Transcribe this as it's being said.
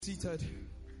Seated.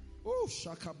 Oh,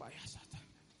 Shakabayasata.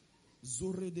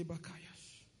 Zore de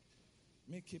Bakayas.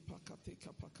 Make pakate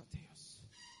kapakateas.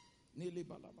 Nele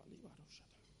balabalibaroshata.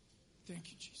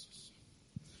 Thank you, Jesus.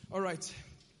 All right.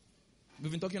 We've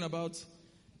been talking about,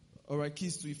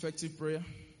 keys to effective prayer.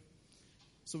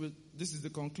 So this is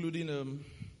the concluding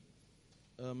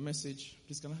message.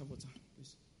 Please, can I have water?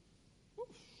 Please.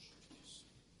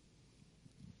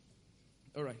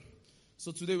 All right.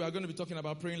 So today we are going to be talking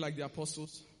about praying like the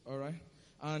apostles. All right.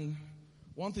 And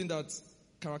one thing that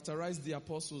characterized the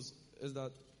apostles is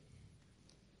that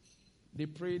they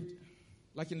prayed,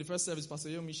 like in the first service, Pastor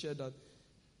Eyewumi shared that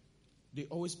they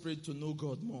always prayed to know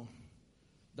God more,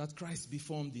 that Christ be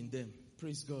formed in them.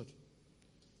 Praise God.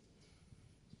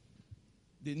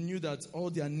 They knew that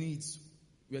all their needs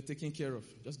were taken care of.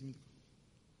 Just give me the call.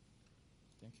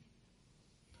 Thank you.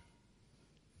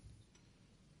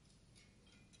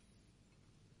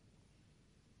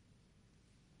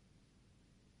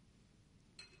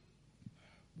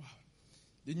 Wow.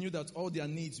 They knew that all their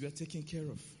needs were taken care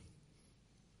of.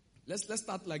 Let's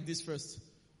start like this first.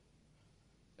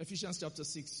 Ephesians chapter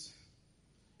 6.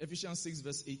 Ephesians 6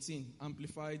 verse 18.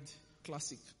 Amplified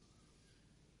Classic.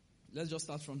 Let's just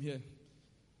start from here.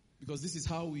 Because this is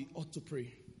how we ought to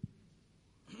pray.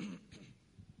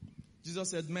 Jesus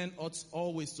said men ought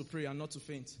always to pray and not to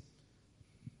faint.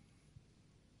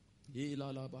 He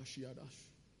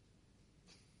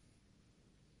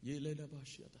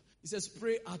says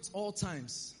pray at all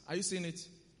times. Are you seeing it?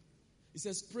 He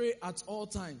says pray at all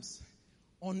times,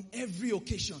 on every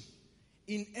occasion,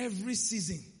 in every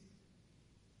season.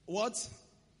 What?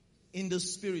 In the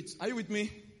Spirit. Are you with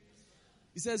me?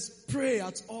 He says pray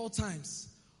at all times,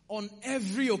 on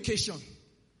every occasion,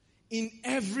 in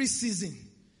every season.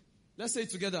 Let's say it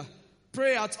together.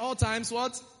 Pray at all times,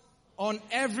 what? On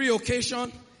every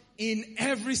occasion, in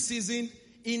every season,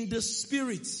 in the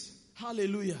Spirit.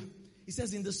 Hallelujah. He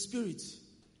says in the Spirit.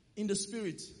 In the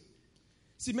Spirit.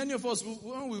 See, many of us,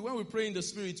 when we pray in the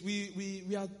Spirit,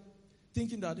 we are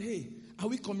thinking that, hey, are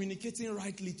we communicating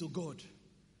rightly to God?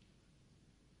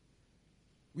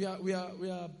 We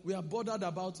are bothered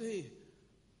about, hey,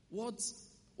 what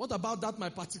about that my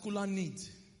particular need?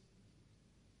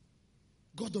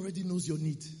 God already knows your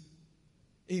need.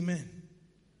 Amen.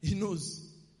 He knows.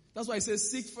 That's why he says,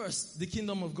 seek first the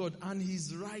kingdom of God and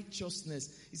his righteousness.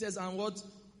 He says, and what?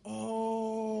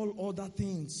 All other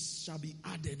things shall be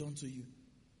added unto you.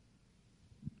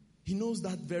 He knows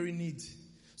that very need.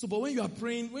 So, but when you are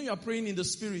praying in the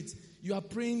Spirit, you are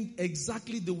praying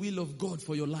exactly the will of God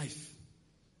for your life.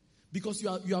 Because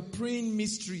you are praying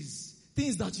mysteries,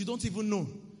 things that you don't even know,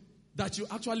 that you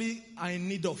actually are in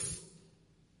need of.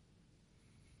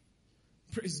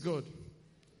 Praise God.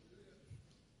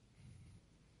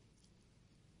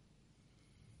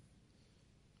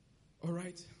 All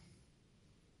right.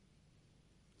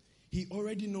 He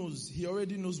already knows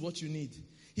what you need.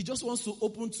 He just wants to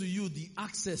open to you the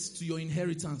access to your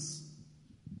inheritance.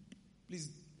 Please,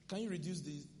 can you reduce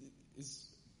it's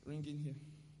ringing here.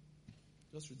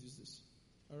 Just reduce this.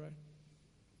 All right.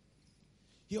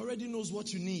 He already knows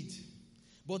what you need.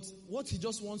 But what he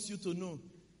just wants you to know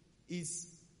is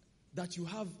that you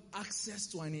have access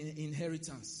to an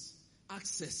inheritance.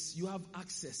 Access. You have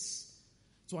access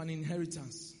to an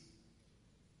inheritance.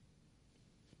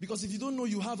 Because if you don't know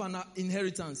you have an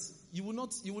inheritance, you will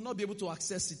not be able to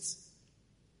access it.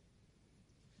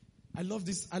 I love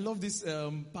this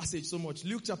passage so much.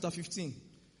 Luke chapter 15,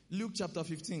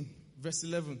 verse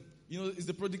 11. You know, it's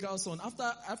the prodigal son.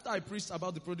 After I preached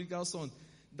about the prodigal son,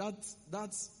 that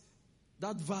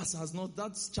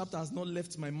chapter has not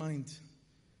left my mind.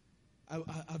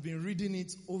 I've been reading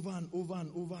it over and over and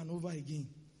over and over again.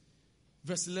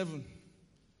 Verse 11.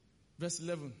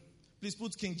 Please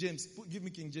put King James. Give me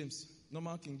King James.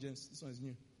 Normal King James. This one is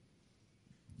new.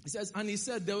 He says, and he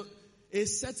said, a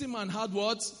certain man had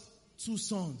what? 2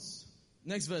 sons.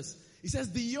 Next verse. He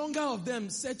says, the younger of them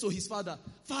said to his father,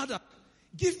 Father,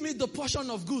 give me the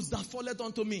portion of goods that falleth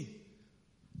unto me.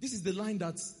 This is the line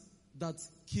that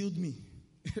killed me.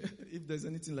 If there's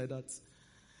anything like that.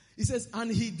 He says,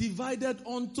 and he divided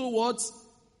unto what?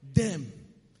 Them.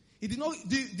 He did not,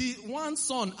 the one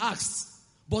son asked,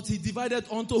 but he divided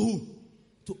unto who?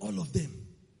 To all of them.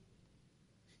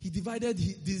 He divided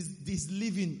this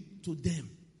living to them.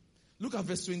 Look at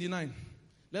verse 29.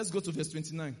 Let's go to verse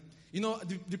 29. You know,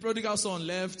 the prodigal son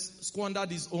left,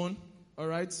 squandered his own. All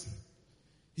right?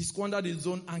 He squandered his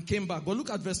own and came back. But look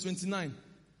at verse 29.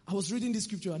 I was reading this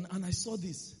scripture and I saw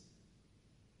this.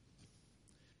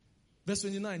 Verse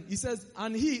 29. He says,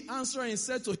 and he answering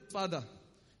said to his father,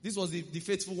 this was the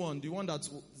faithful one, the one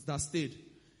that stayed.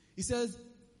 He says,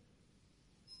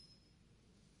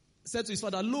 said to his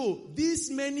father, Lo, these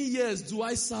many years do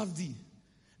I serve thee,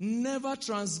 never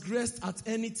transgressed at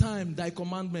any time thy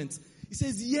commandment. He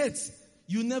says, yet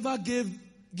you never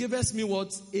gavest me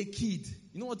what? A kid.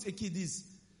 You know what a kid is?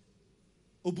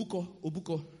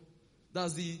 Obuko.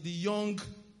 That's the young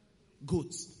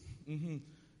goat. Mm-hmm.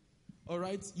 All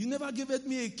right? You never gave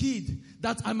me a kid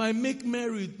that I might make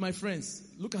merry with my friends.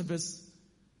 Look at verse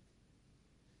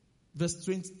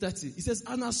 30. It says,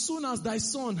 and as soon as thy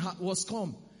son was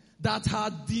come, that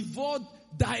had devoured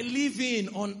thy living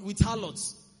with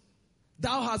harlots,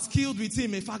 thou hast killed with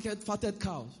him a fatted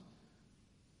cow.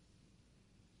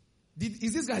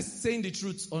 Is this guy saying the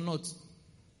truth or not?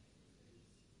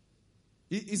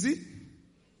 Is he?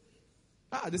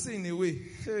 They say in a way.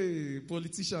 Hey,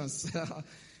 politicians.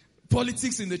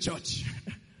 Politics in the church.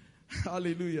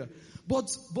 Hallelujah. But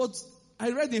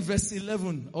I read in verse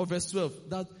 11 or verse 12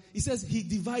 that it says he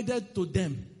divided to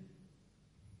them.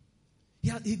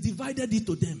 He divided it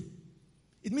to them.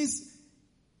 It means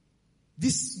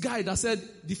this guy that said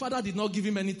the father did not give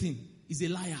him anything is a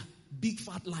liar. Big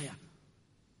fat liar.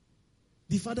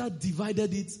 The father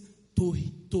divided it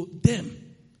to them.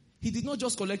 He did not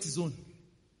just collect his own.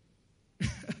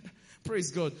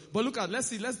 Praise God. But look at, let's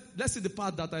see the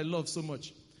part that I love so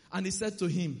much. And he said to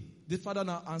him, the father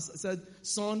now answered, said,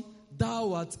 Son,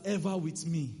 thou art ever with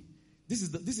me. This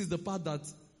is the part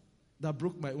that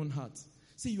broke my own heart.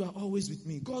 See, you are always with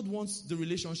me. God wants the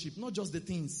relationship, not just the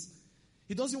things.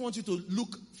 He doesn't want you to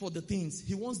look for the things.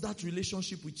 He wants that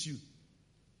relationship with you.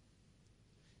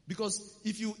 Because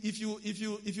if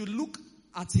you look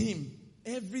at him,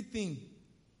 everything.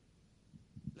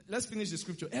 Let's finish the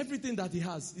scripture. Everything that he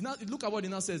has. Look at what he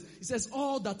now says. He says,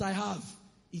 all that I have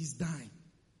is thine.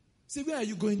 Say, where are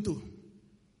you going to?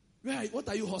 What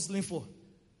are you hustling for?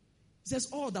 He says,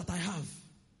 all that I have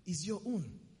is your own.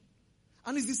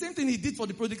 And it's the same thing he did for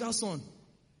the prodigal son.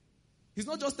 He's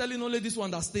not just telling only this one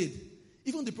that stayed.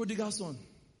 Even the prodigal son.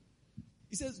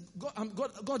 He says,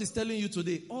 God is telling you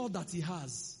today, all that he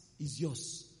has is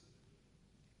yours.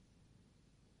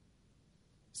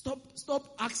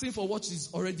 Stop asking for what is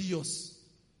already yours.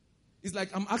 It's like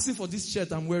I'm asking for this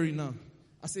shirt I'm wearing now.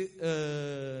 I say,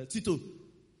 Tito,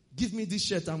 give me this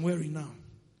shirt I'm wearing now.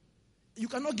 You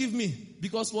cannot give me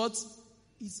because what?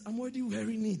 I'm already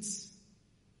wearing it.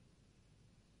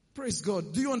 Praise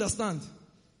God. Do you understand?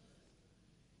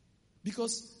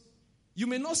 Because you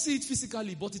may not see it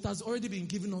physically, but it has already been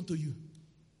given unto you.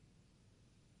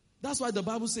 That's why the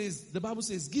Bible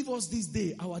says, give us this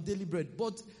day our daily bread.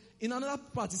 But in another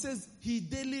part, it says, he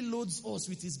daily loads us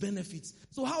with his benefits.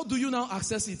 So how do you now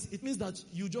access it? It means that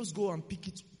you just go and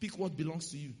pick what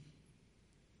belongs to you.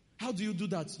 How do you do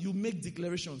that? You make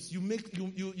declarations.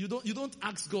 You don't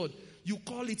ask God. You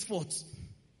call it forth.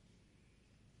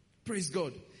 Praise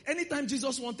God. Anytime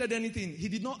Jesus wanted anything, he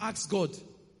did not ask God.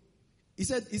 He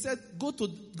said, go to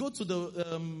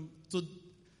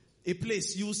a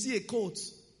place. You will see a coat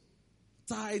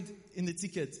tied in the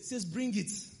ticket. He says, bring it.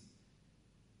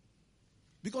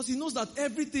 Because he knows that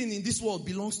everything in this world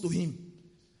belongs to him.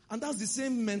 And that's the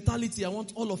same mentality I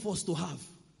want all of us to have.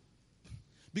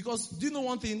 Because do you know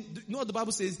one thing? Do you know what the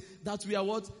Bible says? That we are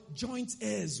what? Joint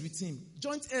heirs with him.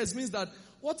 Joint heirs means that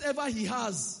whatever he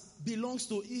has belongs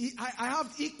to. I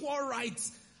have equal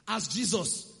rights as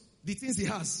Jesus. The things he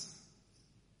has.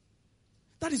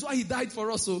 That is why he died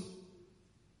for us. So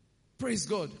praise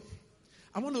God.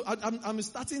 I'm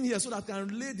starting here so that I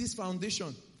can lay this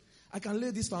foundation.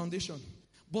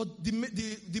 But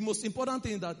the most important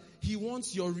thing is that he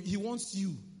wants you.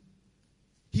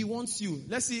 He wants you.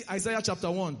 Let's see Isaiah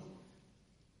chapter 1.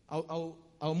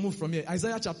 I'll move from here.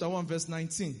 Isaiah chapter 1 verse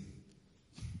 19.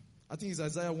 I think it's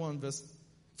Isaiah 1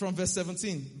 from verse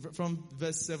 17. From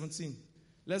verse 17.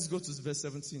 Let's go to verse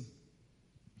 17.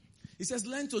 It says,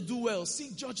 learn to do well,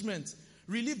 seek judgment,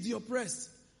 relieve the oppressed,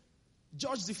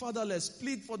 judge the fatherless,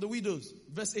 plead for the widows.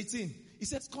 Verse 18. It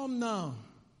says, come now.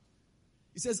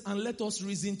 It says, and let us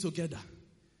reason together.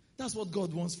 That's what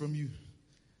God wants from you.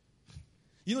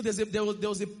 You know, there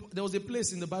was a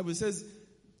place in the Bible. It says,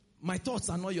 my thoughts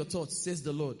are not your thoughts, says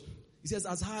the Lord. He says,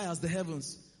 as high as the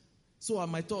heavens, so are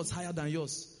my thoughts higher than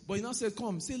yours. But he now said,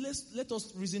 come, say, let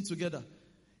us reason together.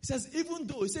 He says,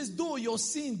 though your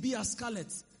sin be as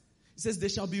scarlet, he says, they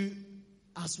shall be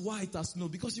as white as snow.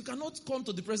 Because you cannot come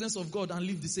to the presence of God and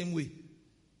live the same way.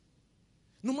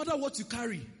 No matter what you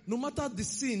carry, no matter the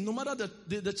sin, no matter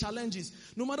the challenges,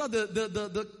 no matter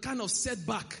the kind of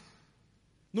setback,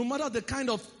 no matter the kind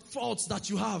of faults that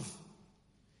you have.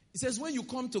 It says when you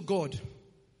come to God,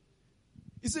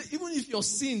 it says even if your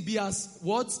sin be as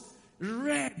what?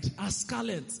 Red as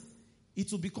scarlet,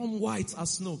 it will become white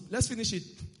as snow. Let's finish it.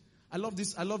 I love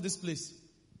this place.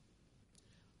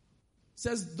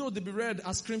 says, though they be red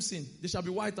as crimson, they shall be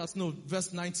white as snow.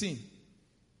 Verse 19.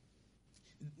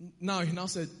 Now he now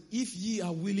said, if ye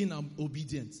are willing and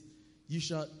obedient, you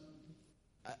shall,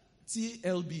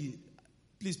 TLB,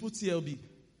 please put TLB.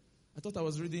 I thought I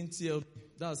was reading TLB.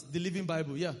 That's the Living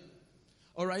Bible, yeah.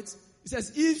 All right. It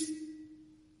says, if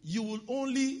you will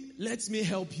only let me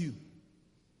help you.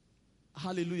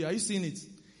 Hallelujah. Are you seeing it?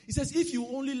 It says, if you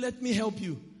only let me help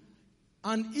you,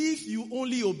 and if you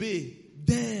only obey,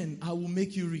 then I will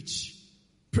make you rich.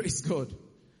 Praise God.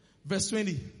 Verse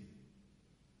 20. It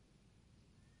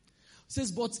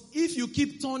says, but if you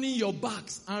keep turning your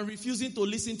backs and refusing to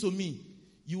listen to me,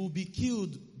 you will be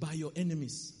killed by your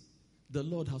enemies. The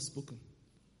Lord has spoken.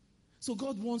 So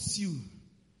God wants you.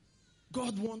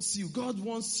 God wants you. God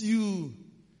wants you.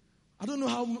 I don't know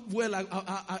how well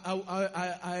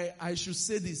I should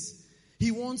say this.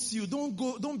 He wants you.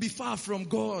 Don't be far from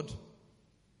God.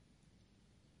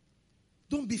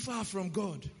 Don't be far from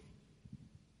God.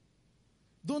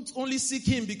 Don't only seek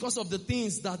him because of the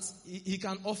things that he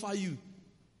can offer you.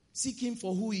 Seek him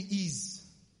for who he is.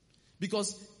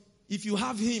 Because if you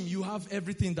have him, you have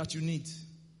everything that you need.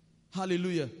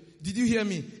 Hallelujah. Did you hear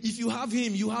me? If you have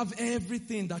him, you have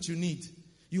everything that you need.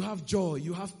 You have joy.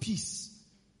 You have peace.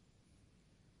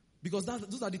 Because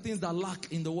those are the things that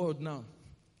lack in the world now.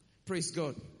 Praise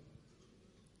God.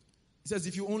 He says,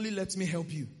 if you only let me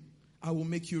help you, I will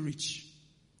make you rich.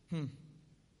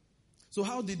 So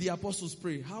how did the apostles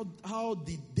pray? How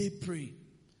did they pray?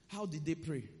 How did they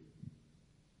pray?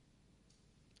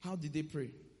 How did they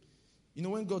pray? You know,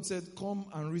 when God said, come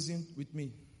and reason with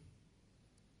me,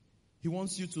 he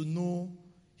wants you to know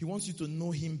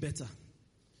him better.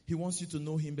 He wants you to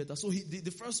know him better. So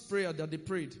the first prayer that they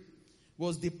prayed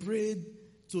was they prayed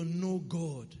to know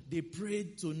God. They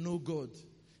prayed to know God.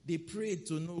 They prayed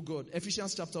to know God.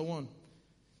 Ephesians chapter 1.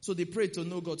 So they prayed to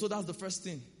know God. So that's the first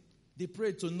thing. They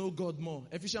prayed to know God more.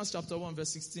 Ephesians chapter 1 verse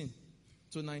 16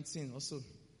 to 19 also.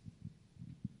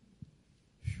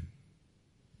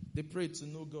 They prayed to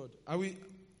know God.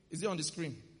 Is it on the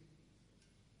screen?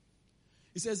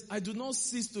 It says, I do not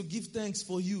cease to give thanks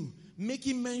for you,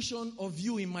 making mention of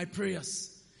you in my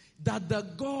prayers, that the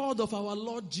God of our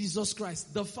Lord Jesus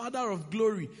Christ, the Father of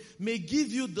glory, may give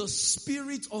you the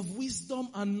spirit of wisdom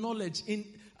and knowledge,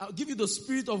 give you the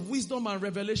spirit of wisdom and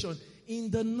revelation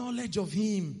in the knowledge of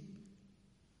him.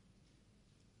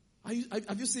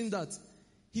 Have you seen that?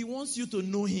 He wants you to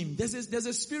know him. There's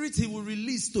a spirit he will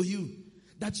release to you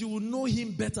that you will know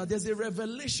him better. There's a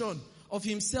revelation of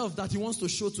himself that he wants to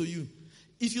show to you.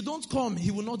 If you don't come,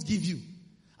 he will not give you.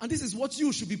 And this is what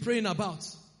you should be praying about.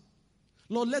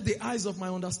 Lord, let the eyes of my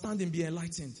understanding be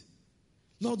enlightened.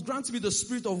 Lord, grant me the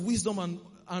spirit of wisdom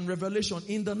and revelation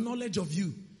in the knowledge of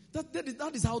you.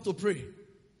 That is how to pray.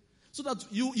 So that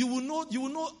you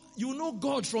will know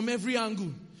God from every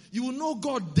angle. You will know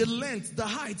God, the length, the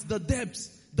height, the depth,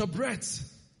 the breadth.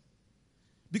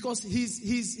 Because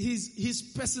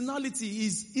his personality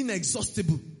is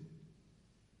inexhaustible.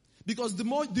 Because the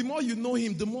more you know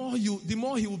him, the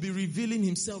more he will be revealing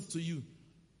himself to you.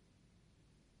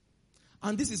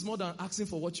 And this is more than asking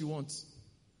for what you want.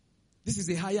 This is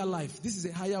a higher life. This is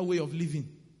a higher way of living.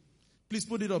 Please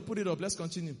put it up. Let's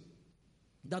continue.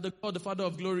 That the God, the Father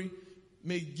of glory,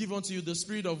 may give unto you the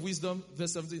spirit of wisdom.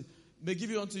 Verse 17. May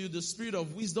give you unto you the spirit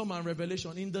of wisdom and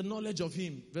revelation in the knowledge of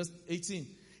him. Verse 18.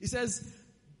 It says,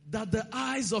 that the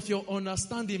eyes of your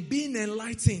understanding being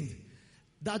enlightened,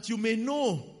 that you may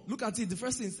know. Look at it. The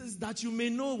first thing says that you may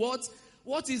know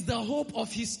what is the hope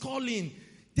of his calling.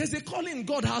 There's a calling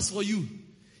God has for you.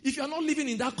 If you are not living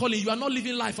in that calling, you are not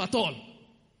living life at all.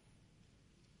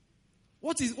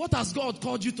 What has God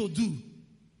called you to do?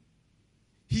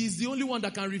 He is the only one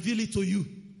that can reveal it to you.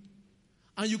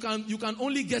 And you can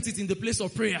only get it in the place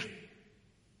of prayer.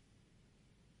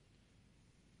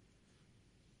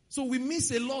 So we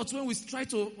miss a lot when we try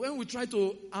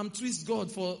to twist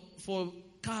God for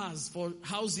cars, for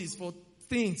houses, for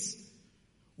things.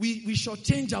 We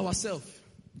shortchange ourselves.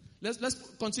 Let's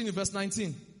continue verse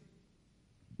 19.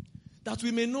 That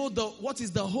we may know what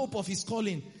is the hope of his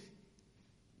calling.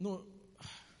 No,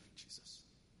 Jesus.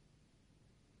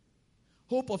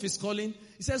 Hope of his calling.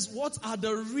 It says, what are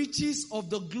the riches of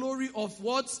the glory of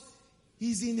what?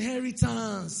 His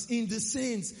inheritance in the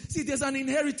saints. See, there's an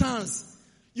inheritance.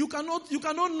 You cannot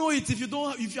know it if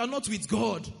you are not with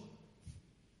God.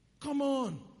 Come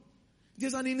on.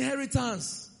 There's an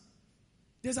inheritance.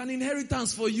 There's an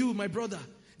inheritance for you, my brother.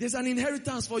 There's an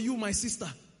inheritance for you, my sister.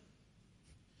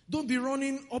 Don't be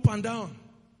running up and down.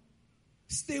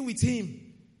 Stay with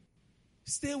him.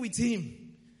 Stay with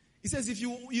him. He says, if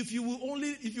you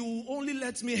will only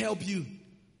let me help you,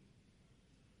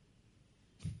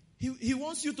 He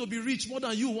wants you to be rich more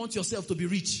than you want yourself to be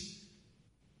rich.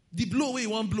 The blow where he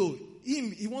won't blow.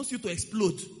 He wants you to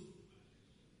explode.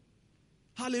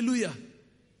 Hallelujah.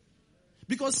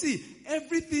 Because see,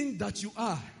 everything that you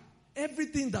are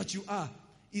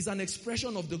is an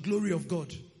expression of the glory of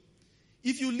God.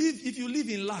 If you live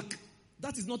in lack,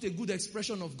 that is not a good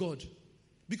expression of God.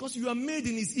 Because you are made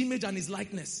in his image and his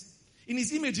likeness. In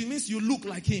his image, it means you look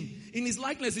like him. In his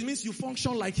likeness, it means you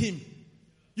function like him.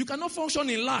 You cannot function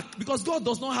in lack because God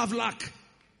does not have lack.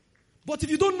 But if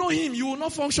you don't know him, you will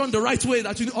not function the right way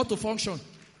that you ought to function.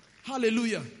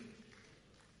 Hallelujah.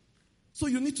 So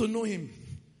you need to know him.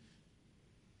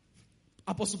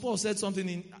 Apostle Paul said something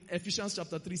in Ephesians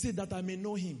chapter 3. He said that I may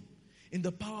know him in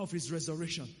the power of his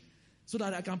resurrection so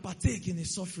that I can partake in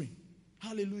his suffering.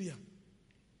 Hallelujah.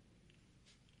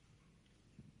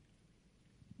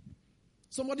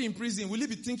 Somebody in prison, will he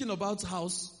be thinking about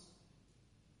house?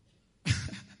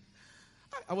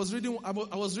 I was reading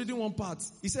one part.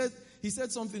 He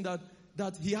said something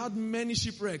that he had many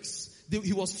shipwrecks.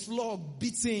 He was flogged,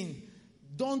 beaten,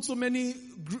 done so many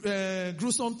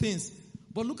gruesome things.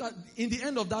 But look at in the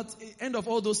end of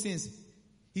all those things,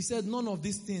 he said, none of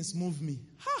these things move me.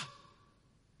 Ha!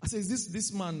 I said, is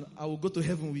this man I will go to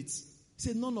heaven with? He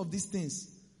said, none of these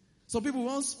things. Some people,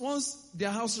 once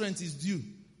their house rent is due,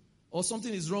 or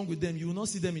something is wrong with them, you will not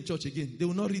see them in church again. They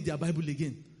will not read their Bible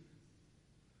again.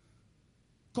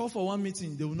 Call for one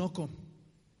meeting, they will not come.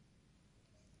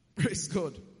 Praise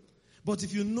God. But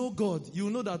if you know God, you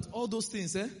will know that all those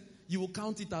things, you will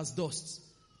count it as dust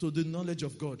to the knowledge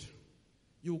of God.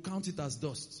 You will count it as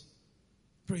dust.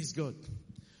 Praise God.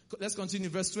 Let's continue.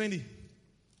 Verse 20.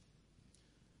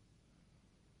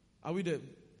 Are we there?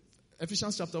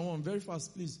 Ephesians chapter 1. Very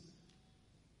fast, please.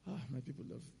 My people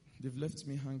they've left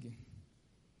me hanging.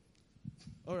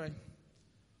 All right.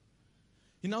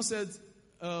 He now said,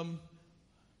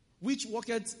 which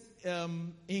walketh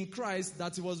in Christ,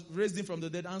 that he was raised in from the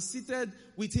dead and seated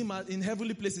with him in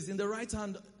heavenly places, in right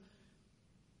hand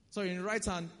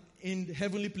in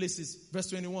heavenly places.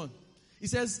 Verse 21. He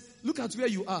says, look at where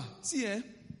you are. See,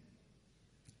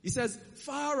 He says,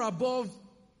 far above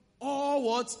all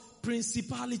what?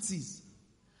 Principalities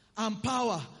and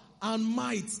power and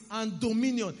might and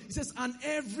dominion. He says, and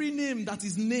every name that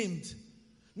is named,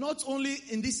 not only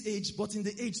in this age, but in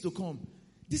the age to come.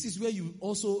 This is where you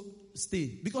also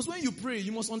stay. Because when you pray,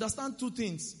 you must understand two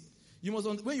things.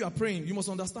 When you are praying, you must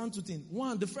understand two things.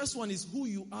 One, the first one is who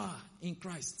you are in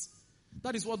Christ.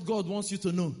 That is what God wants you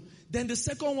to know. Then the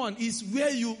second one is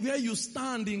where you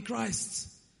stand in Christ.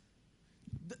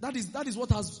 That is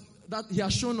what he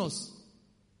has shown us.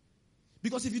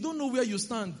 Because if you don't know where you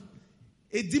stand,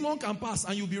 a demon can pass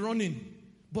and you'll be running.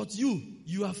 But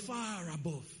you are far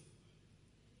above.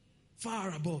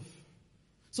 Far above.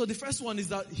 So the first one is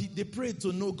that they prayed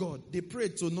to know God. They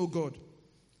prayed to know God.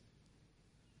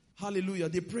 Hallelujah.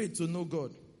 They prayed to know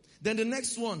God. Then the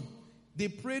next one, they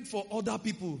prayed for other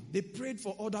people. They prayed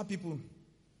for other people.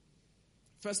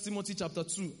 1 Timothy chapter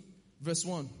 2, verse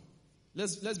 1.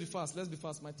 Let's be fast. Let's be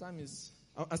fast. My time is...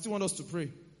 I still want us to pray.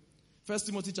 1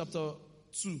 Timothy chapter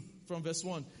 2, from verse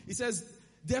 1. It says,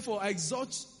 therefore I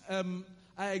exhort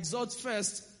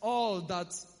first all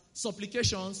that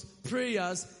supplications,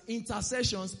 prayers,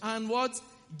 intercessions, and what?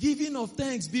 Giving of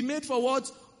thanks be made for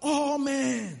what? All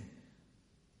men.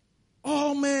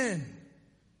 All men.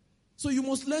 So you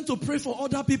must learn to pray for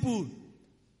other people.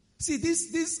 See,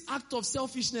 this act of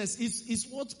selfishness is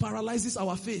what paralyzes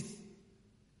our faith.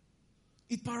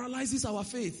 It paralyzes our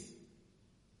faith.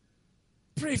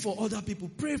 Pray for other people.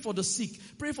 Pray for the sick.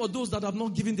 Pray for those that have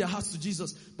not given their hearts to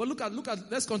Jesus. But look at,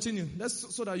 let's continue.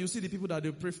 So that you see the people that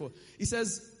they pray for. It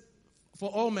says, for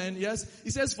all men, yes.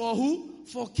 It says, for who?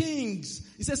 For kings.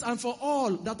 It says, and for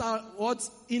all that are what?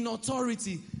 In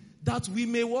authority. That we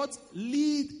may what?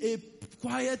 Lead a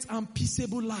quiet and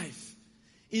peaceable life.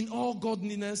 In all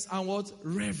godliness and what?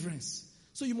 Reverence.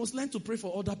 So you must learn to pray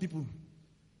for other people.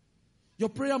 Your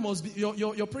prayer must be,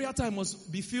 your prayer time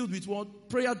must be filled with what?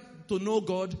 Prayer to know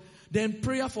God. Then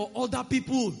prayer for other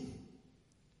people.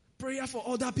 Prayer for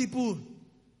other people.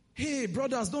 Hey,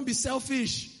 brothers, don't be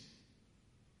selfish.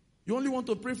 You only want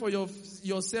to pray for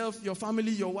yourself, your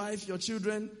family, your wife, your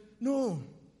children. No.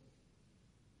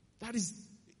 That is,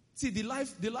 see, the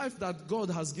life that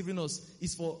God has given us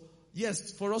is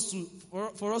for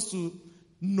us to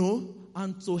know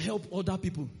and to help other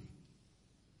people.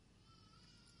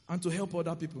 And to help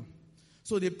other people.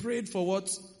 So they prayed for what?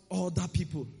 Other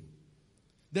people.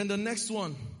 Then the next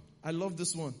one. I love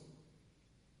this one.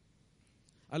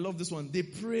 They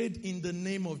prayed in the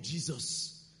name of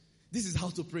Jesus. This is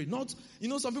how to pray. Not,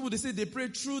 some people they say they pray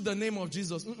through the name of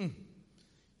Jesus.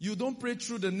 You don't pray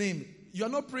through the name. You are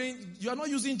not praying, you are not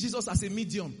using Jesus as a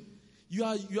medium.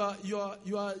 The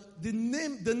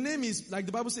name is, like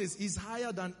the Bible says, is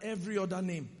higher than every other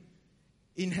name.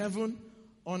 In heaven,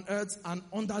 on earth, and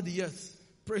under the earth.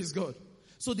 Praise God.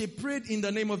 So they prayed in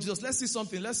the name of Jesus. Let's see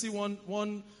something. Let's see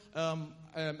one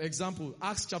example.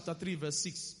 Acts chapter 3 verse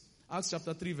 6. Acts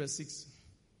chapter 3 verse 6.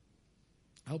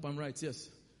 I hope I'm right, yes.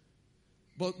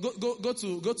 But go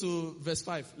to verse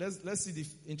 5. Let's see the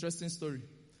interesting story.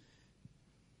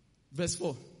 Verse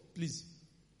 4, please.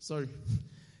 Sorry.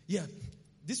 Yeah.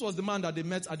 This was the man that they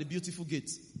met at the beautiful gate.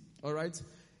 All right.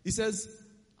 He says,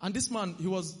 and this man, he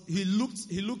was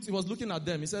looking at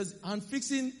them. He says, and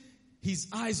fixing his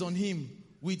eyes on him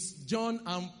with John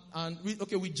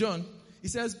with John, he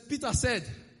says, Peter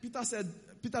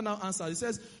now answered. He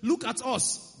says, look at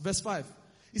us. Verse 5.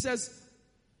 He says,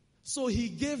 so he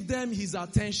gave them his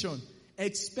attention,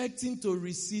 expecting to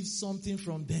receive something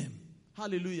from them.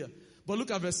 Hallelujah. But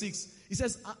look at verse 6. He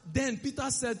says, then Peter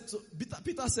said,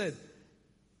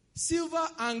 silver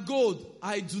and gold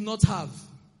I do not have.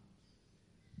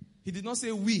 He did not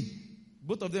say we.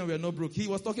 Both of them were not broke. He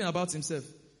was talking about himself.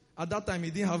 At that time, he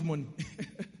didn't have money.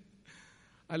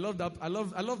 I love that. I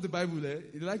love the Bible there.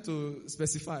 He like to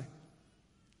specify.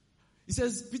 He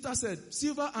says, Peter said,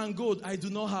 silver and gold I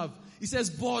do not have. He says,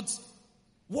 but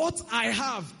what I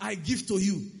have, I give to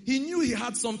you. He knew he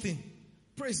had something.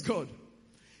 Praise God.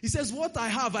 He says, what I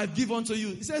have, I give unto you.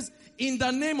 He says, in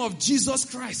the name of Jesus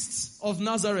Christ of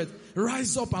Nazareth,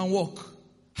 rise up and walk.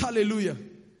 Hallelujah.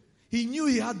 He knew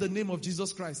he had the name of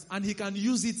Jesus Christ and he can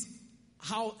use it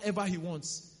however he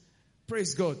wants.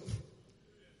 Praise God.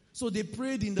 So they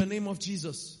prayed in the name of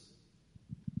Jesus.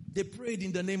 They prayed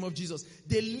in the name of Jesus.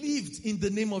 They lived in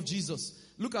the name of Jesus.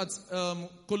 Look at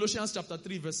Colossians chapter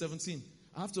 3 verse 17.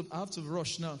 I have to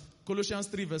rush now. Colossians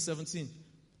 3 verse 17.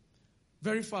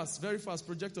 Very fast.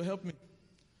 Projector, help me.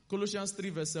 Colossians 3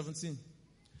 verse 17.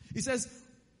 He says,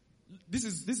 this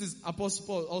is Apostle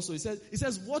Paul also. He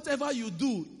says, whatever you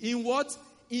do, in what?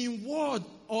 In word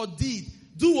or deed.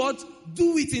 Do what?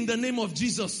 Do it in the name of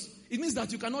Jesus. It means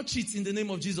that you cannot cheat in the name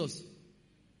of Jesus.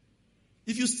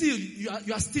 If you steal,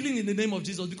 you are stealing in the name of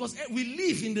Jesus because we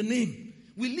live in the name.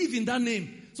 We live in that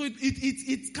name. So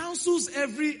it cancels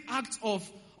every act of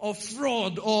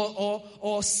fraud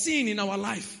or sin in our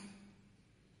life.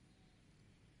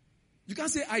 You can't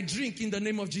say, I drink in the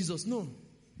name of Jesus. No.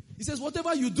 He says,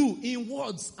 whatever you do in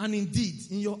words and in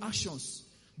deed, in your actions,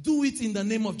 do it in the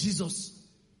name of Jesus.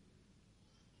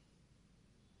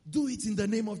 Do it in the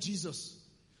name of Jesus.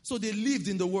 So they lived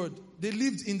in the word. They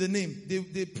lived in the name.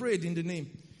 They prayed in the name.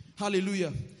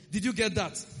 Hallelujah. Did you get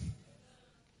that?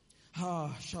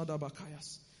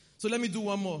 Shadabakayas. So let me do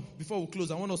one more before we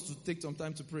close. I want us to take some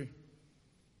time to pray.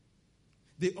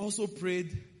 They also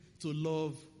prayed to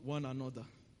love one another.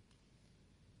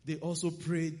 They also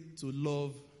prayed to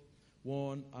love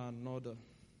one another.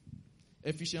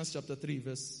 Ephesians chapter 3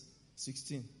 verse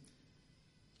 16.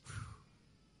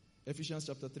 Ephesians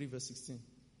chapter 3 verse 16.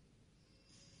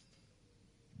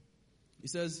 He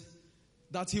says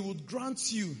that he would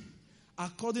grant you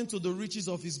according to the riches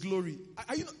of his glory.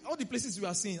 Are you, all the places we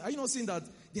are seeing, are you not seeing that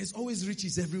there's always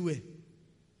riches everywhere?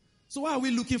 So why are we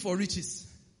looking for riches?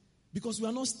 Because we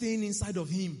are not staying inside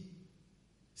of him.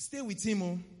 Stay with him.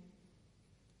 Oh.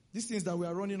 These things that we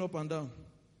are running up and down.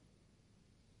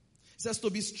 It says to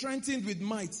be strengthened with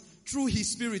might through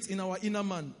his spirit in our inner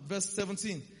man. Verse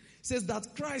 17. It says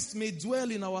that Christ may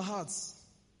dwell in our hearts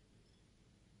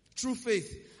through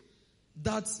faith.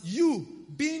 That you,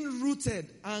 being rooted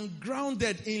and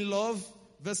grounded in love,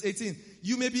 verse 18,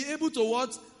 you may be able to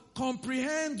what?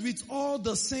 Comprehend with all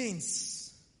the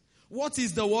saints. What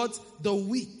is the what? The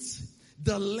width,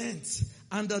 the length,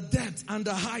 and the depth, and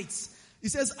the height. He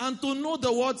says, and to know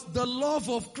the what? The love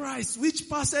of Christ, which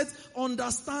passeth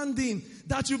understanding,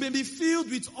 that you may be filled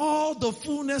with all the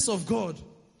fullness of God.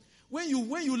 When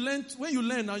you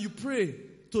learn and you pray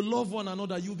to love one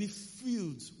another, you'll be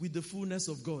filled with the fullness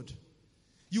of God.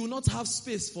 You will not have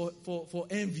space for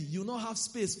envy. You will not have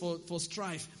space for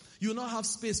strife. You will not have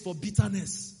space for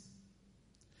bitterness.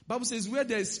 Bible says where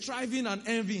there is striving and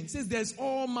envying, it says there's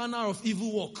all manner of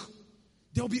evil work.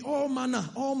 There will be all manner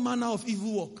of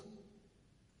evil work.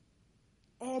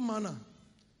 All manner.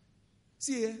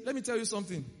 See here, let me tell you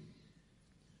something.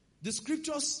 The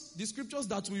scriptures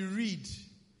that we read,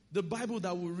 the Bible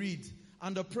that we read,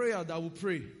 and the prayer that we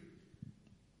pray,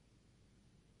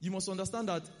 you must understand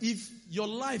that if your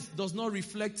life does not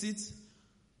reflect it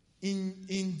in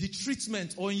the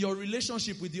treatment or in your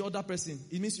relationship with the other person,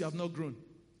 it means you have not grown.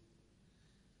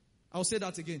 I'll say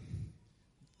that again. Do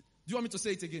you want me to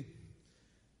say it again?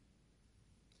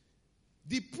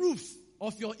 The proof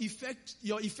of your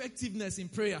effectiveness in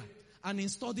prayer and in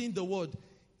studying the word,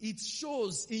 it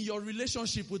shows in your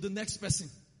relationship with the next person.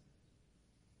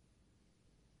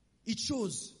 It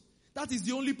shows. That is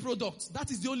the only product. That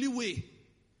is the only way.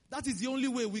 That is the only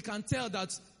way we can tell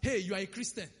that, hey, you are a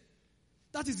Christian.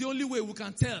 That is the only way we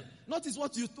can tell.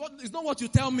 It's not what you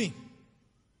tell me.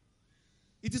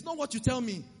 It is not what you tell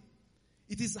me.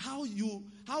 It is how you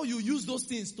use those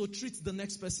things to treat the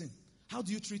next person. How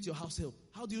do you treat your household?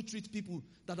 How do you treat people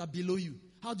that are below you?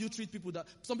 How do you treat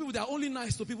some people, they are only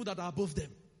nice to people that are above them.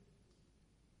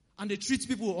 And they treat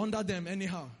people under them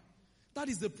anyhow. That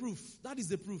is the proof. That is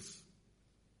the proof.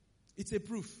 It's a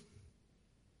proof.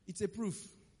 It's a proof.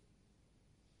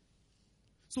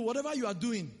 So whatever you are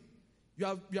doing,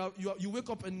 you wake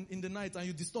up in the night and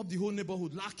you disturb the whole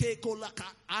neighborhood.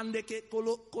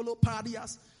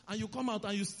 And you come out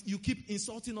and you keep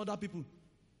insulting other people.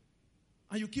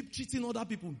 And you keep cheating other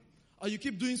people. Or you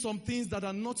keep doing some things that you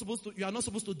are not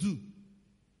supposed to do.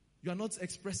 You are not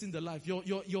expressing the life.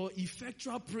 Your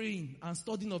effectual praying and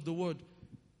studying of the word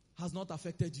has not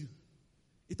affected you.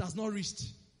 It has not reached.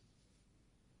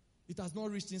 It has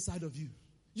not reached inside of you.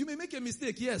 You may make a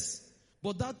mistake, yes.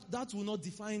 But that will not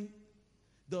define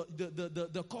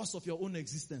the course of your own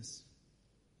existence.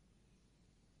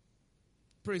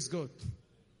 Praise God.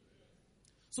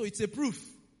 So it's a proof.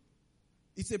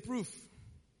 It's a proof.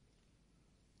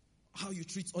 How you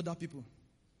treat other people.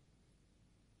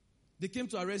 They came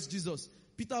to arrest Jesus.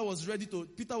 Peter was ready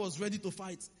to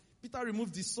fight. Peter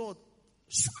removed his sword.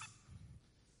 He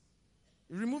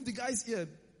removed the guy's ear.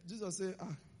 Jesus said,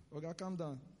 okay, calm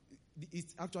down.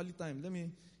 It's actually time.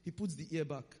 He puts the ear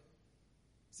back.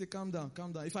 Say, calm down,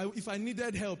 calm down. If I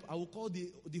needed help, I will call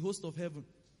the host of heaven.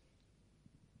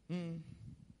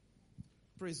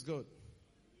 Praise God.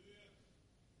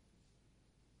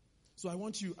 So I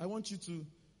want you to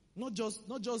not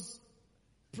just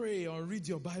pray or read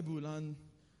your Bible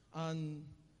and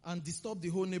disturb the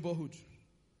whole neighborhood.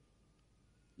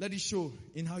 Let it show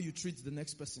in how you treat the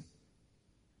next person.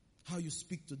 How you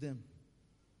speak to them.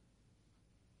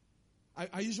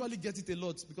 I usually get it a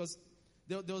lot because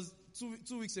there was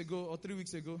 2 weeks ago or 3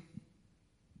 weeks ago,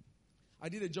 I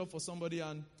did a job for somebody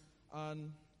and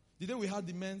the day we had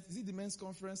the men's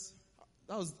conference?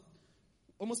 That was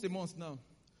almost a month now.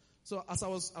 So as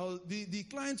the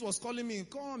client was calling me,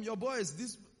 come, your boys,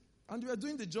 this, and we were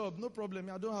doing the job, no problem,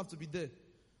 I don't have to be there.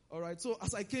 All right, so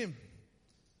as I came,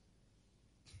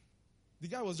 the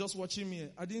guy was just watching me.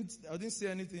 I didn't say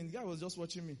anything. The guy was just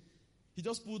watching me. He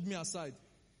just pulled me aside.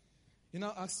 He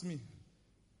now asked me,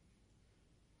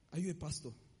 are you a pastor?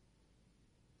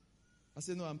 I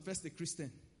said, no, I'm first a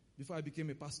Christian before I became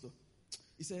a pastor.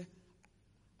 He said,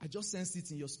 I just sensed it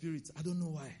in your spirit. I don't know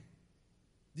why.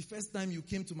 The first time you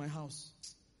came to my house,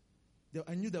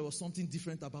 I knew there was something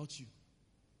different about you.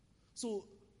 So,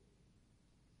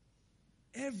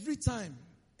 every time,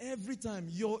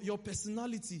 your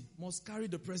personality must carry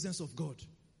the presence of God.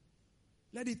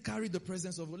 Let it carry the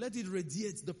presence of God. Let it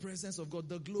radiate the presence of God,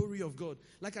 the glory of God.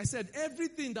 Like I said,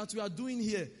 everything that we are doing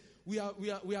here, we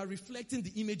are reflecting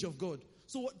the image of God.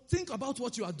 So think about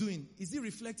what you are doing. Is it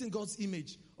reflecting God's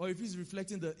image or if it's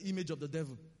reflecting the image of the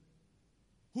devil?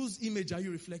 Whose image are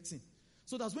you reflecting?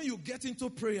 So that when you get into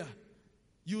prayer,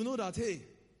 you know that, hey,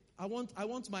 I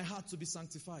want my heart to be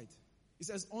sanctified. It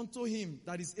says, unto him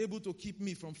that is able to keep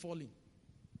me from falling.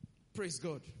 Praise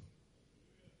God.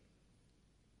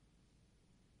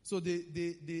 So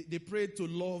they prayed to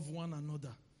love one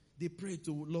another. They prayed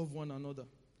to love one another.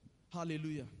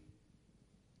 Hallelujah.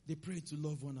 They prayed to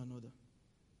love one another.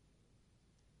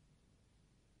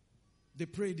 They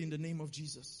prayed in the name of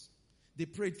Jesus. They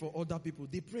prayed for other people.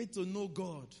 They prayed to know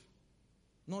God.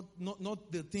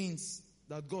 Not the things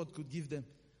that God could give them.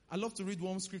 I love to read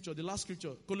one scripture, the last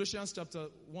scripture, Colossians chapter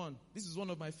 1. This is one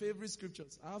of my favorite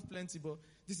scriptures. I have plenty, but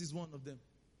this is one of them.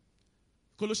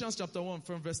 Colossians chapter 1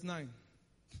 from verse 9.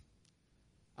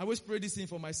 I always pray this thing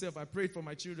for myself. I pray it for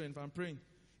my children if I'm praying.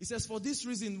 It says, for this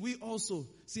reason we also,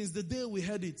 since the day we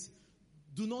heard it,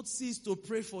 do not cease to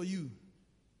pray for you.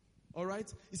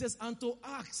 Alright? It says, and to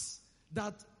ask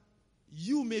that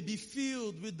you may be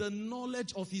filled with the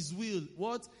knowledge of his will.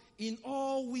 What? In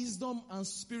all wisdom and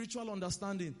spiritual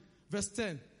understanding. Verse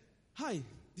 10. Hi,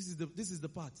 this is the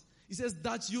part. It says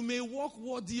that you may walk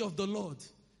worthy of the Lord,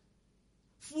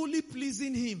 fully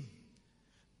pleasing him,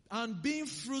 and being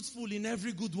fruitful in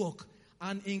every good work,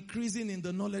 and increasing in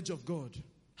the knowledge of God.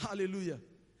 Hallelujah.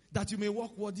 That you may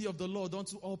walk worthy of the Lord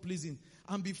unto all pleasing,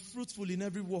 and be fruitful in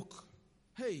every work.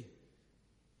 Hey.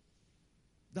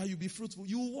 That you be fruitful.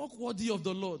 You walk worthy of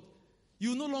the Lord.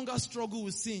 You no longer struggle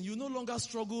with sin. You no longer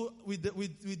struggle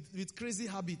with crazy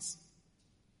habits.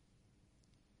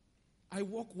 I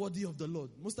walk worthy of the Lord.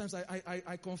 Most times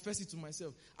I confess it to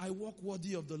myself. I walk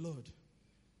worthy of the Lord.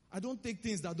 I don't take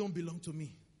things that don't belong to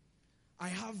me. I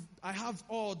have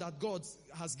all that God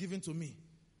has given to me.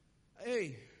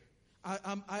 Hey,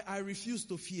 I refuse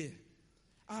to fear.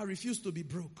 I refuse to be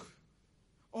broke.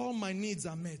 All my needs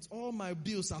are met. All my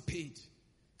bills are paid.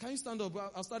 Can you stand up?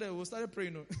 We'll start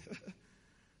praying.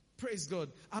 Praise God.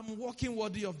 I'm walking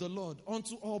worthy of the Lord,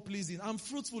 unto all pleasing. I'm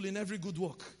fruitful in every good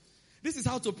work. This is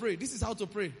how to pray. This is how to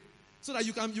pray. So that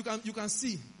you can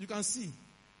see. You can see.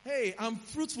 Hey, I'm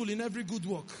fruitful in every good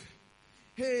work.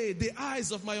 Hey, the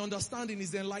eyes of my understanding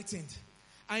is enlightened.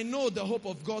 I know the hope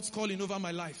of God's calling over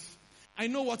my life. I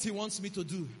know what He wants me to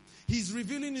do. He's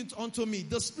revealing it unto me.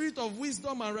 The spirit of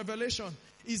wisdom and revelation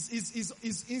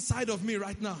is inside of me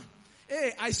right now.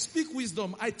 Hey, I speak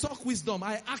wisdom. I talk wisdom.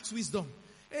 I act wisdom.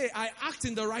 Hey, I act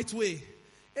in the right way.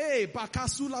 Hey,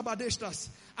 bakasula badeshtas.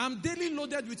 I'm daily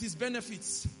loaded with His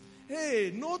benefits. Hey,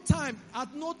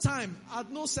 at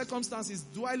no circumstances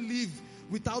do I live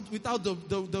without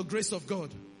the grace of God.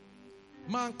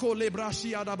 Manko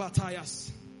lebrashi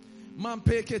adabatayas.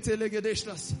 Mampeke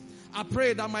telegedeshtas. I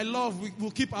pray that my love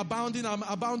will keep abounding and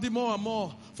abounding more and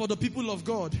more for the people of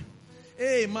God.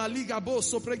 Hey, maligabo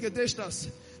sopregedeshtas.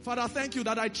 Father, thank you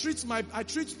that I treat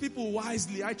people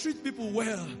wisely. I treat people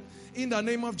well. In the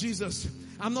name of Jesus.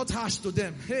 I'm not harsh to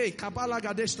them. Hey, kabala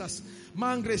gadeshtas.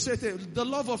 Mangresete. The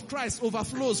love of Christ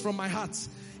overflows from my heart.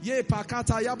 Ye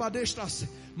pakata yabadeshtas.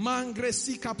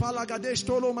 Mangresi kapala gadesh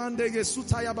tolo mandege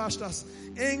sutayabashtas.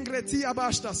 Engreti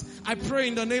abashtas. I pray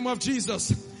in the name of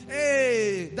Jesus.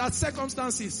 Hey, that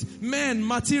circumstances, men,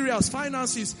 materials,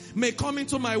 finances may come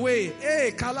into my way.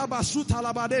 Hey, kalabashu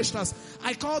talabadeshtas.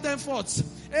 I call them forth.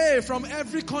 Hey, from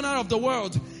every corner of the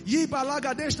world. Ye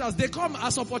balagadeshtas. They come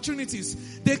as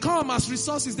opportunities. They come as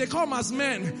resources. They come as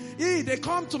men. They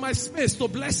come to my space to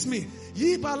bless me.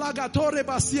 Ye balagatore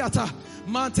basiata.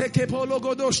 Manteke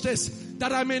pologodoshtes.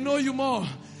 That I may know you more.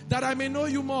 That I may know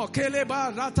you more.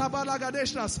 Keleba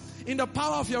ratabalagadeshtas. In the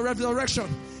power of your resurrection.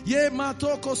 Ye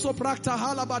matoko soprakta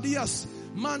halabadias.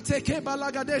 Manteke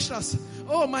balagadeshtas.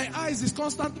 Oh, my eyes is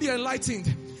constantly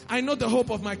enlightened. I know the hope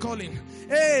of my calling.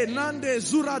 Hey, Nande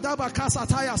Zuradaba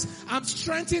Kasatayas. I'm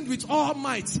strengthened with all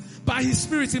might by His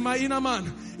Spirit in my inner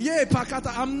man. Ye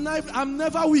Pakata. I'm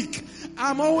never weak.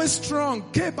 I'm always strong.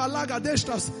 Ke balaga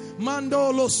deshtas.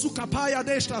 Mandolo sukapaya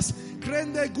deshtas.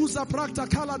 Krende guza prakta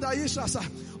kala daishasa.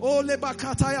 Ole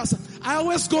bakatayas. I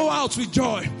always go out with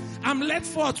joy. I'm led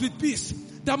forth with peace.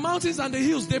 The mountains and the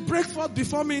hills, they break forth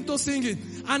before me into singing.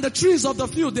 And the trees of the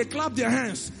field, they clap their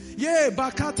hands. Yeah,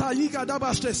 bakata yiga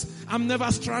dabashtes. I'm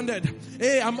never stranded.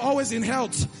 Hey, I'm always in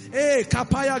health. Hey,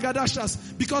 kapaya gadashas.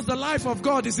 Because the life of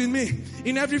God is in me.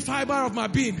 In every fiber of my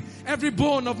being. Every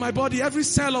bone of my body. Every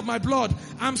cell of my blood.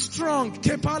 I'm strong.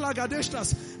 Kepala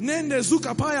gadeshtas. Nende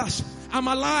zukapayash. I'm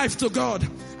alive to God.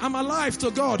 I'm alive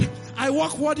to God. I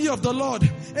walk worthy of the Lord.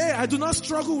 Hey, I do not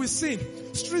struggle with sin.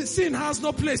 Sin has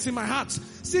no place in my heart.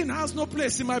 Sin has no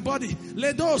place in my body.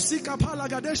 Ledo sika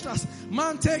palagadeshtas.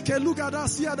 Mante kelugada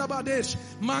siadabadesh.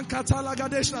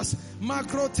 Mankatalagadeshtas.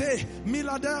 Makrote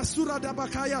milada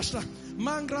suradabakayashta.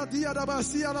 Mangradia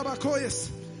dabasia dabakoyes.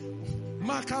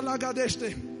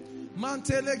 Makalagadeshte.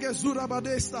 Mantelege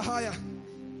zurabadesta haya.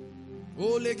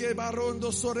 Olege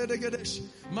barondo soredegedesh.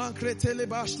 Mankretele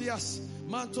bastias.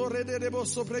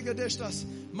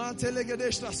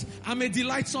 I'm a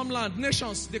delightsome land.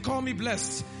 Nations, they call me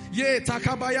blessed. Yea,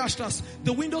 takabayashtas.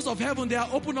 The windows of heaven, they are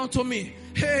open unto me.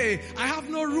 Hey, I have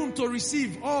no room to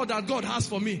receive all that God has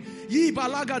for me. Ye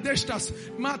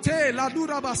balagadeshtas. Mate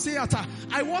ladura baseata.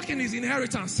 I walk in His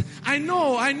inheritance. I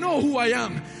know who I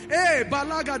am. Hey,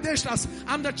 balagadeshtas.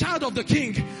 I'm the child of the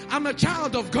King. I'm a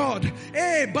child of God.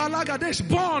 Hey, balagadesh,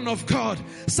 born of God.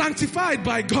 Sanctified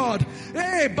by God.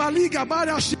 Hey, baliga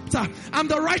barashita. I'm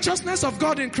the righteousness of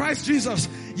God in Christ Jesus.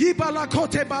 Ye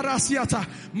balakote barasiata.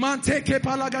 Manteke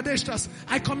palagadeshtas.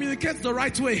 I communicate the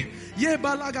right way. Ye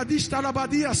balagadishta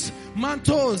labadias.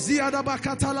 Manto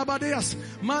ziadabakata labadeas.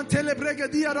 Mantele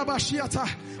bregedia rabashiata.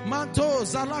 Manto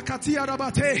zalakatia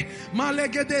rabate.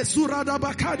 Malegede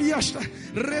suradabakadiashta.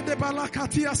 Rede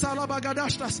balakatia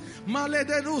salabagadashtas.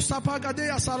 Malede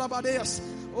rusapagadeas salabadeas.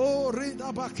 Oh,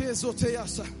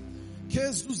 ridabakezoteasa.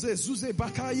 Kezuze zuze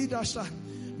bakaidashta.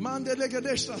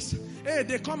 Mandelegedeshtas. Hey,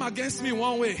 they come against me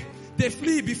one way. They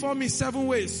flee before me 7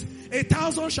 ways.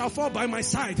 1,000 shall fall by my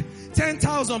side.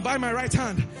 10,000 by my right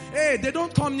hand. Hey, they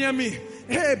don't come near me.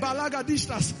 Hey,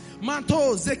 balagadishtas,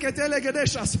 manto,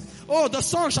 zeketelegedeshas. Oh, the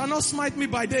sun shall not smite me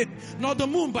by day, nor the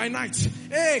moon by night.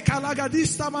 Hey,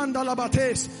 kalagadista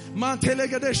mandalabates,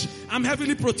 mantelegedesh. I'm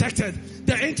heavily protected.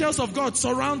 The angels of God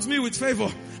surround me with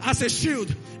favor as a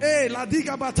shield. Hey,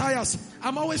 ladiga batayas.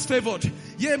 I'm always favored.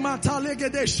 Ye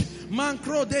matalegedesh,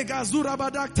 mankro de gazura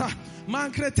badakta.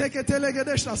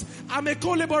 I'm a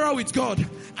co-laborer with God.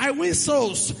 I win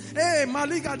souls. Hey,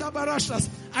 Maliga Dabarashas.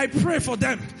 I pray for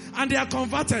them and they are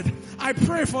converted. I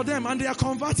pray for them and they are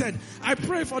converted. I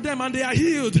pray for them and they are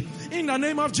healed. In the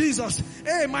name of Jesus.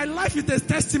 Hey, my life is a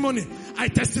testimony. I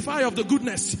testify of the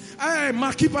goodness. Hey,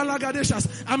 Makipa Lagadeshas.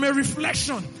 I'm a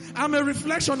reflection. I'm a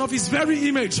reflection of His very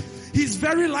image. His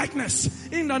very likeness.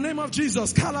 In the name of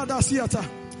Jesus. Kaladasiata.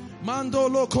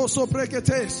 Mandolo koso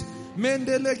preketes.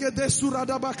 Mendelegede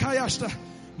surada bakayashta.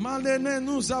 Malene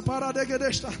nuza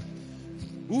paradegedeshta.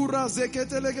 Ura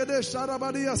zeketelegedeshta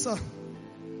rabadiasa.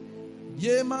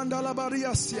 Ye mandala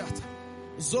bariasiata.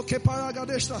 Zoke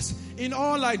paragadeshtas. In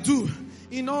all I do,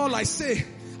 in all I say,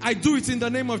 I do it in the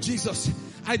name of Jesus.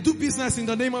 I do business in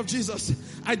the name of Jesus.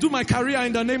 I do my career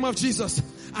in the name of Jesus.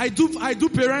 I do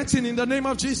parenting in the name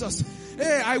of Jesus.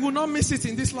 Hey, I will not miss it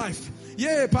in this life.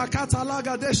 Yeah,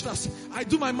 I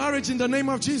do my marriage in the name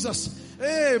of Jesus.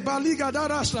 Hey,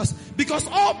 because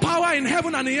all power in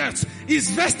heaven and the earth is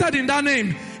vested in that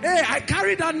name. Hey, I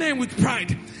carry that name with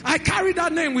pride. I carry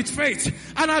that name with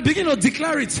faith, and I begin to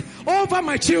declare it over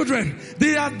my children.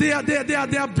 They are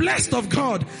blessed of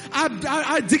God.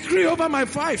 I decree over my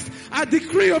wife. I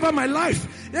decree over my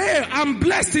life. Hey, I'm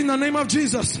blessed in the name of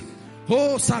Jesus.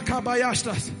 Oh,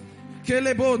 sakabayashtas,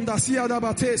 kelebonda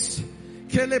siadabates.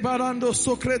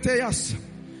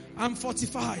 I'm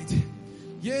fortified.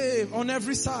 Yea, on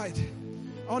every side.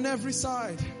 On every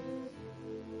side.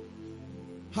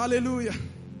 Hallelujah.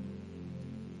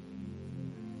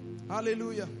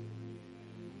 Hallelujah.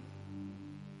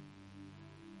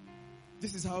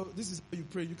 This is how you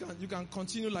pray. You can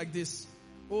continue like this.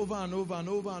 Over and over and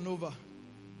over and over.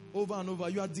 Over and over.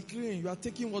 You are declaring, you are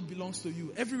taking what belongs to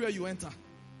you everywhere you enter.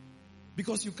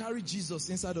 Because you carry Jesus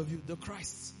inside of you. The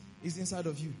Christ is inside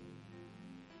of you.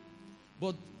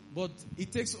 But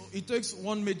it takes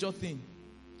one major thing.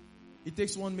 It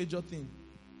takes one major thing.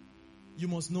 You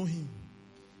must know Him.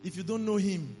 If you don't know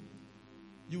Him,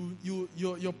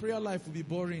 your prayer life will be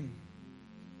boring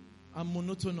and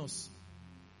monotonous.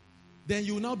 Then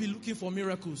you will now be looking for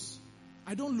miracles.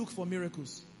 I don't look for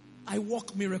miracles. I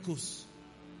walk miracles.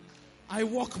 I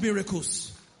walk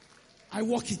miracles. I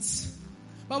walk it.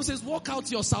 Bible says, walk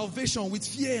out your salvation with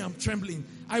fear and trembling.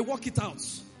 I walk it out.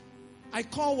 I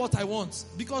call what I want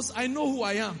because I know who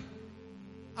I am.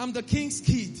 I'm the King's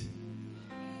kid.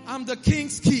 I'm the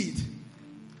King's kid.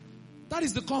 That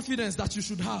is the confidence that you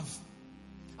should have.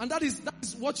 And that is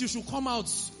what you should come out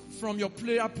from your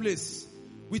prayer place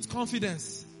with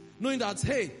confidence. Knowing that,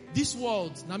 hey, this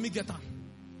world, Nami Getan.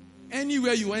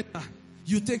 Anywhere you enter,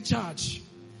 you take charge.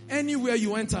 Anywhere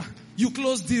you enter, you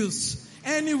close deals.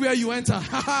 Anywhere you enter.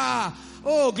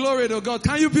 Oh, glory to God.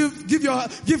 Can you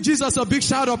give Jesus a big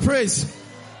shout of praise?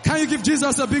 Can you give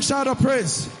Jesus a big shout of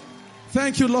praise?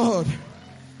 Thank you, Lord.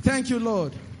 Thank you,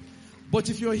 Lord. But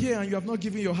if you're here and you have not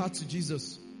given your heart to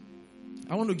Jesus,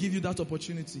 I want to give you that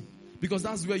opportunity. Because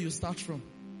that's where you start from.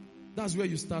 That's where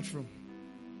you start from.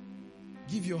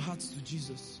 Give your heart to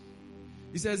Jesus.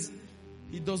 He says,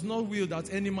 He does not will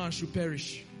that any man should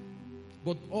perish,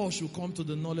 but all should come to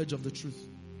the knowledge of the truth.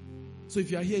 So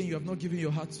if you are here and you have not given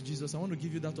your heart to Jesus, I want to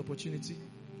give you that opportunity.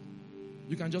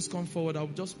 You can just come forward. I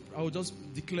will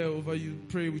just declare over you,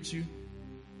 pray with you,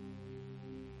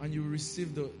 and you will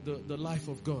receive the life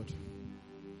of God.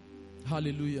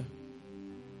 Hallelujah.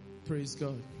 Praise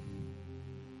God.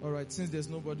 All right, since there's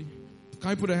nobody,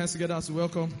 can you put our hands together as we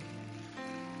welcome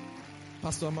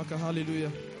Pastor Amaka?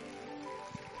 Hallelujah.